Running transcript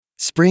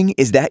Spring,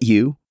 is that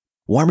you?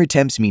 Warmer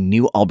temps mean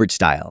new Allbirds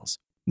styles.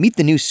 Meet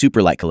the new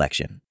Superlight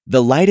collection,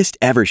 the lightest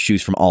ever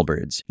shoes from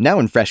Allbirds, now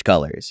in fresh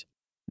colors.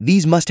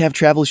 These must-have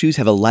travel shoes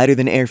have a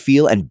lighter-than-air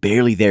feel and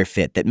barely-there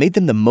fit that made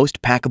them the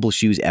most packable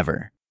shoes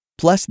ever.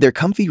 Plus, they're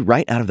comfy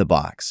right out of the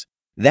box.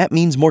 That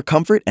means more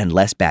comfort and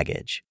less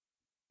baggage.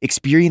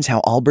 Experience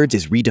how Allbirds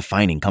is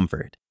redefining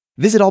comfort.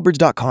 Visit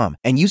allbirds.com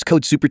and use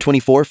code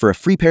SUPER24 for a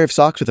free pair of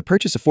socks with a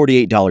purchase of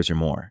 $48 or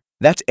more.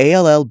 That's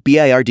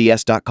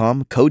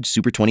ALLBIRDS.com, code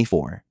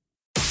SUPER24.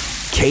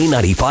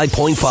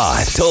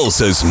 K95.5,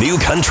 Tulsa's new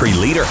country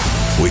leader.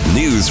 With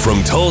news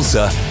from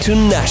Tulsa to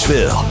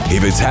Nashville.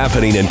 If it's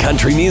happening in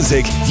country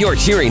music, you're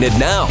hearing it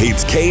now.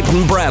 It's Cait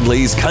and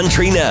Bradley's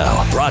Country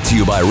Now. Brought to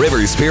you by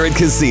River Spirit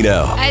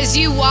Casino. As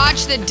you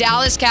watch the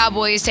Dallas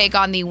Cowboys take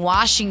on the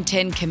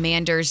Washington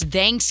Commanders,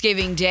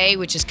 Thanksgiving Day,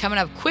 which is coming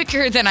up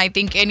quicker than I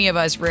think any of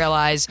us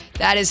realize,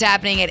 that is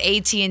happening at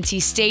AT&T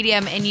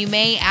Stadium, and you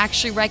may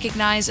actually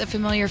recognize a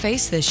familiar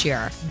face this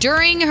year.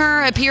 During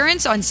her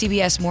appearance on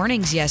CBS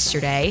Mornings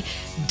yesterday,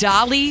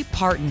 Dolly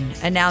Parton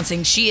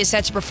announcing she is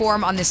set to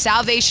perform on the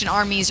Salvation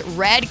Army's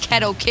Red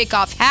Kettle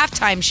Kickoff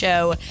halftime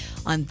show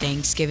on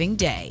Thanksgiving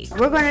Day.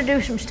 We're going to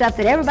do some stuff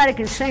that everybody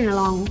can sing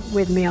along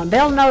with me on.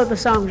 They'll know the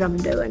songs I'm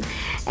doing.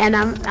 And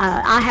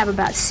I have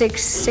about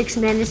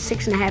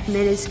 6.5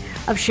 minutes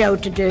of show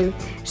to do.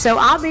 So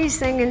I'll be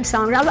singing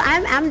songs.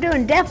 I'm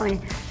doing definitely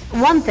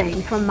one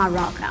thing from my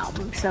rock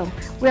album, so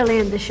we'll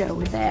end the show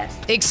with that.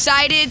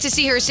 Excited to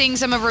see her sing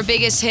some of her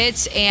biggest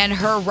hits, and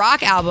her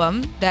rock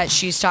album that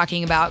she's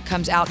talking about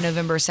comes out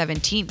November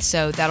 17th,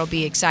 so that'll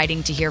be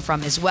exciting to hear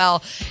from as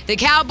well. The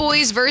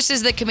Cowboys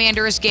versus the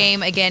Commanders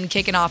game, again,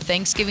 kicking off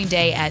Thanksgiving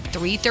Day at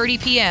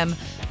 3:30 p.m.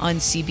 on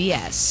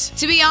CBS.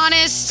 To be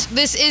honest,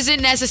 this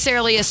isn't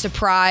necessarily a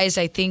surprise.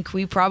 I think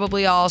we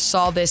probably all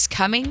saw this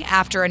coming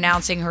after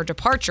announcing her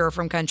departure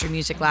from country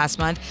music last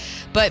month,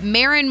 but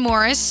Maren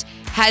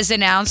has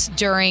announced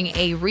during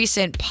a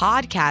recent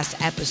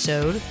podcast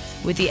episode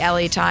with the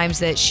LA Times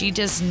that she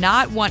does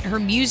not want her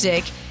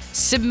music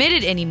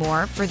submitted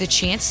anymore for the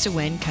chance to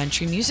win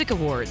country music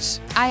awards.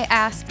 I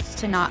asked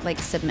to not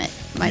submit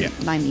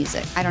my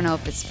music. I don't know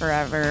if it's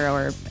forever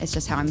or it's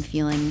just how I'm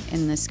feeling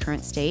in this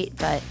current state,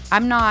 but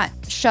I'm not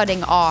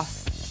shutting off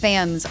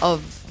fans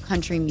of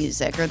country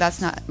music, or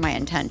that's not my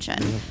intention.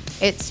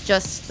 It's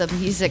just the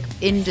music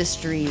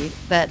industry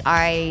that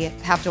I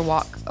have to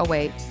walk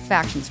away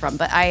factions from.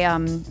 But I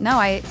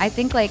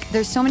think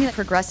there's so many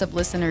progressive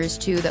listeners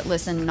too that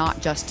listen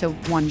not just to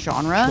one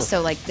genre. Sure.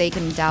 So they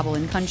can dabble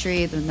in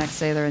country, the next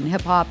day they're in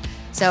hip hop.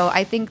 So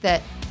I think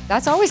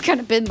that's always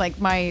kind of been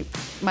my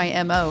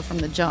MO from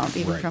the jump,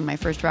 even from my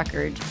first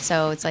record.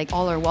 So it's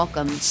all are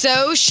welcome.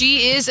 So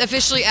she is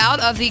officially out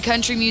of the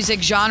country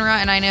music genre,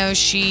 and I know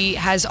she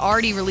has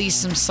already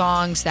released some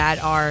songs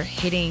that are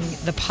hitting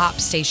the pop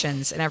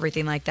stations and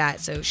everything like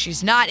that. So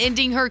she's not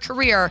ending her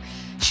career.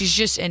 She's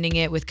just ending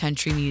it with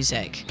country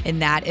music.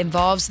 And that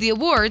involves the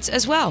awards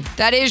as well.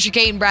 That is your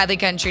Cait and Bradley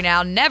Country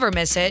Now. Never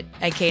miss it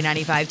at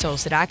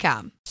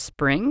K95Tulsa.com.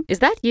 Spring? Is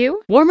that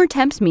you? Warmer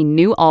temps mean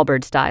new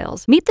Allbirds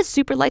styles. Meet the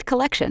Superlight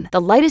collection,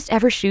 the lightest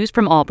ever shoes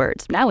from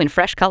Allbirds, now in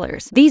fresh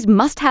colors. These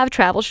must-have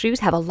travel shoes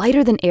have a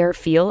lighter-than-air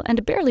feel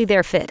and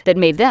barely-there fit that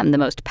made them the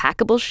most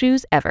packable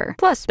shoes ever.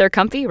 Plus, they're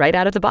comfy right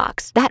out of the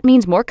box. That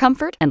means more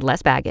comfort and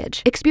less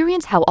baggage.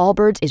 Experience how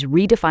Allbirds is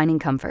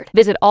redefining comfort.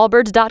 Visit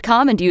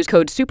allbirds.com and use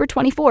code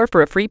SUPER24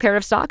 for a free pair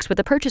of socks with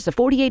a purchase of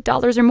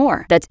 $48 or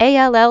more. That's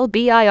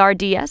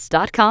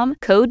ALLBIRDS.com,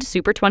 code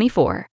SUPER24.